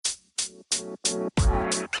Good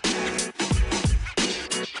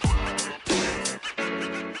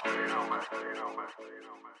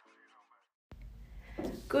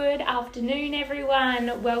afternoon,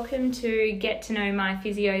 everyone. Welcome to Get to Know My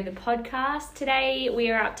Physio, the podcast. Today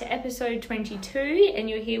we are up to episode 22 and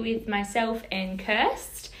you're here with myself and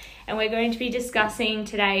Kirst. And we're going to be discussing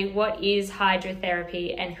today what is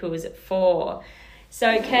hydrotherapy and who is it for.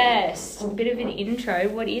 So Kirst, a bit of an intro.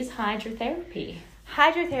 What is hydrotherapy?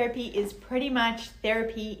 Hydrotherapy is pretty much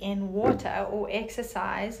therapy in water or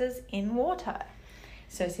exercises in water.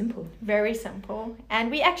 So simple. Very simple. And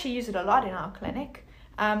we actually use it a lot in our clinic.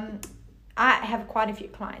 I have quite a few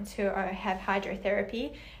clients who have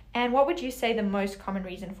hydrotherapy. And what would you say the most common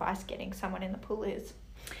reason for us getting someone in the pool is?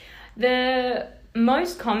 The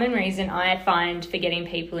most common reason I find for getting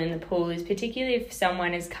people in the pool is particularly if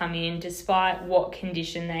someone has come in despite what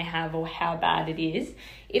condition they have or how bad it is.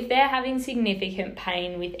 If they're having significant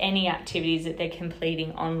pain with any activities that they're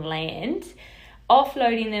completing on land,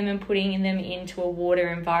 offloading them and putting them into a water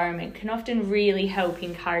environment can often really help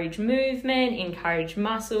encourage movement, encourage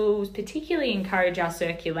muscles, particularly encourage our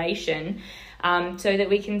circulation, so that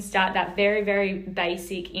we can start that very, very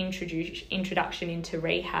basic introduction into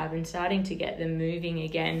rehab and starting to get them moving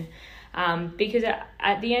again. Because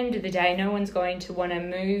at the end of the day, no one's going to want to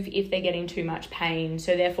move if they're getting too much pain.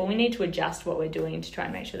 So therefore, we need to adjust what we're doing to try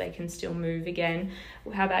and make sure they can still move again.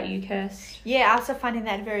 How about you, Kirst? Yeah, I also find in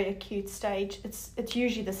that very acute stage, it's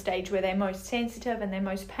usually the stage where they're most sensitive and they're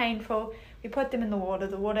most painful. We put them in the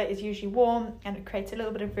water is usually warm and it creates a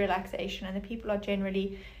little bit of relaxation, and the people are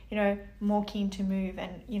generally, more keen to move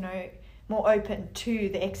and, more open to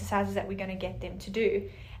the exercises that we're going to get them to do.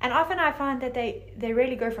 And often I find that they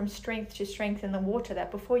really go from strength to strength in the water,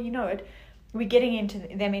 that before you know it, we're getting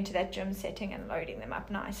into that gym setting and loading them up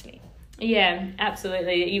nicely. Yeah,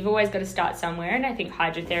 absolutely. You've always got to start somewhere, and I think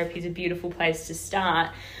hydrotherapy is a beautiful place to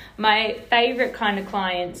start. My favourite kind of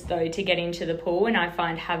clients, though, to get into the pool, and I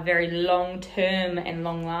find have very long-term and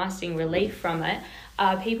long-lasting relief from it,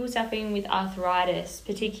 are people suffering with arthritis,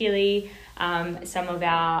 particularly some of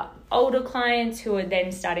our older clients who are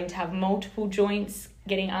then starting to have multiple joints,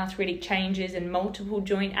 getting arthritic changes and multiple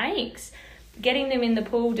joint aches. Getting them in the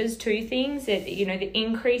pool does two things. The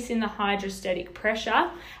increase in the hydrostatic pressure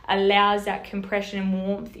allows that compression and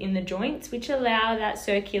warmth in the joints, which allow that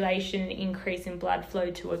circulation and increase in blood flow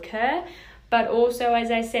to occur. But also, as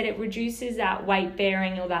I said, it reduces that weight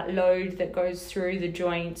bearing or that load that goes through the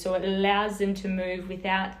joint. So it allows them to move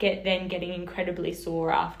without then getting incredibly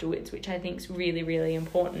sore afterwards, which I think is really, really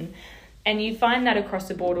important. And you find that across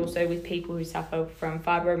the board also with people who suffer from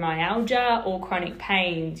fibromyalgia or chronic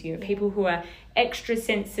pains, people who are extra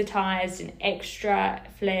sensitized and extra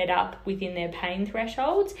flared up within their pain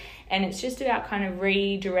thresholds. And it's just about kind of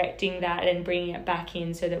redirecting that and bringing it back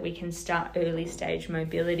in so that we can start early stage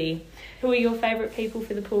mobility. Who are your favorite people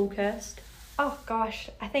for the pool, Kirst? Oh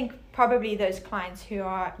gosh, I think probably those clients who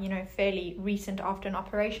are, fairly recent after an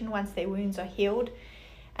operation, once their wounds are healed.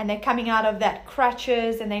 And they're coming out of that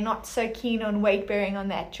crutches and they're not so keen on weight bearing on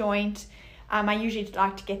that joint. I usually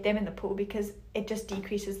like to get them in the pool because it just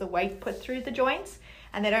decreases the weight put through the joints.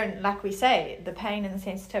 And they don't, like we say, the pain and the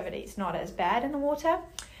sensitivity is not as bad in the water.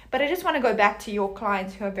 But I just want to go back to your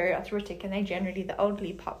clients who are very arthritic, and they're generally the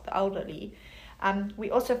elderly.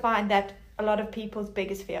 We also find that a lot of people's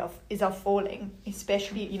biggest fear is of falling,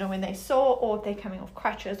 especially, when they're sore or if they're coming off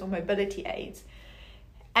crutches or mobility aids.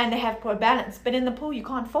 And they have poor balance, but in the pool you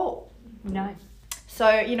can't fall. No. So,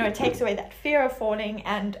 it takes away that fear of falling,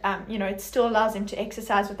 and, it still allows them to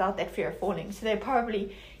exercise without that fear of falling. So they're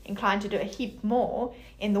probably inclined to do a heap more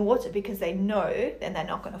in the water because they know then they're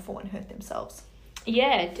not going to fall and hurt themselves.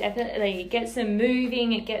 Yeah, definitely. It gets them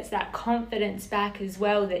moving. It gets that confidence back as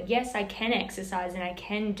well that, yes, I can exercise and I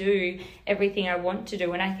can do everything I want to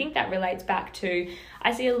do. And I think that relates back to,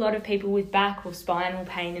 I see a lot of people with back or spinal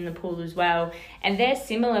pain in the pool as well. And they're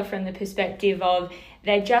similar from the perspective of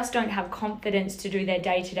they just don't have confidence to do their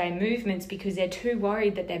day-to-day movements because they're too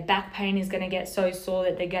worried that their back pain is going to get so sore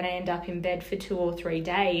that they're going to end up in bed for 2 or 3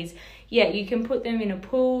 days. Yeah, you can put them in a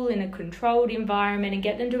pool, in a controlled environment, and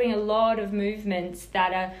get them doing a lot of movements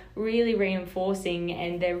that are really reinforcing,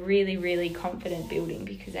 and they're really, really confident building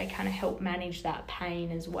because they kind of help manage that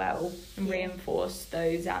pain as well and reinforce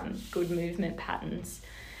those good movement patterns.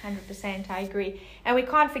 100%, I agree. And we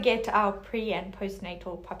can't forget our pre- and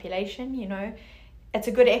postnatal population, It's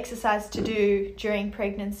a good exercise to do during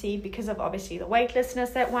pregnancy because of obviously the weightlessness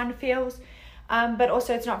that one feels. But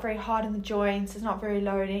also it's not very hard in the joints, it's not very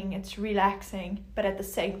loading, it's relaxing, but at the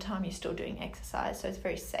same time you're still doing exercise, so it's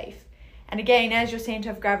very safe. And again, as your center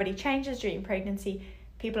of gravity changes during pregnancy,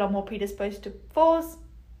 people are more predisposed to falls,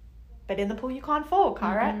 but in the pool you can't fall,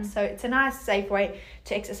 Cara. Mm-hmm. So it's a nice, safe way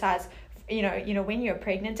to exercise, when you're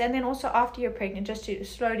pregnant, and then also after you're pregnant, just to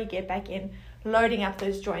slowly get back in, loading up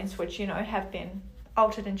those joints, which, have been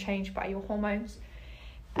altered and changed by your hormones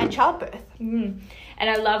and childbirth. And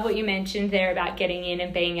I love what you mentioned there about getting in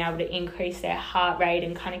and being able to increase their heart rate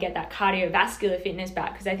and kind of get that cardiovascular fitness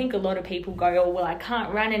back, because I think a lot of people go, oh, well, I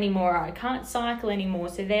can't run anymore, or I can't cycle anymore,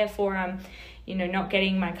 so therefore I'm not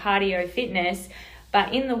getting my cardio fitness.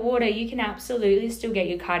 But in the water, you can absolutely still get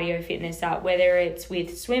your cardio fitness up, whether it's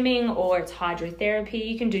with swimming or it's hydrotherapy.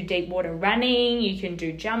 You can do deep water running, you can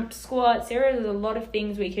do jump squats. There are a lot of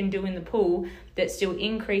things we can do in the pool that still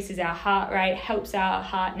increases our heart rate, helps our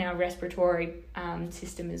heart and our respiratory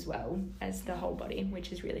system as well as the whole body,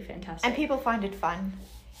 which is really fantastic. And people find it fun.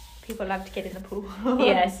 People love to get in the pool.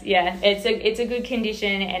 Yes, yeah. It's a good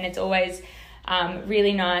condition, and it's always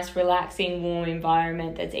really nice, relaxing, warm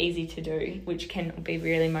environment that's easy to do, which can be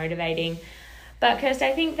really motivating. But Kirst,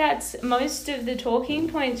 I think that's most of the talking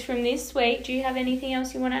points from this week. Do you have anything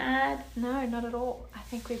else you want to add? No, not at all. I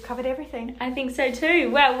think we've covered everything. I think so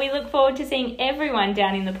too. Well, we look forward to seeing everyone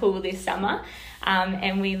down in the pool this summer,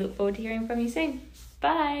 and we look forward to hearing from you soon.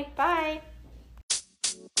 Bye. Bye.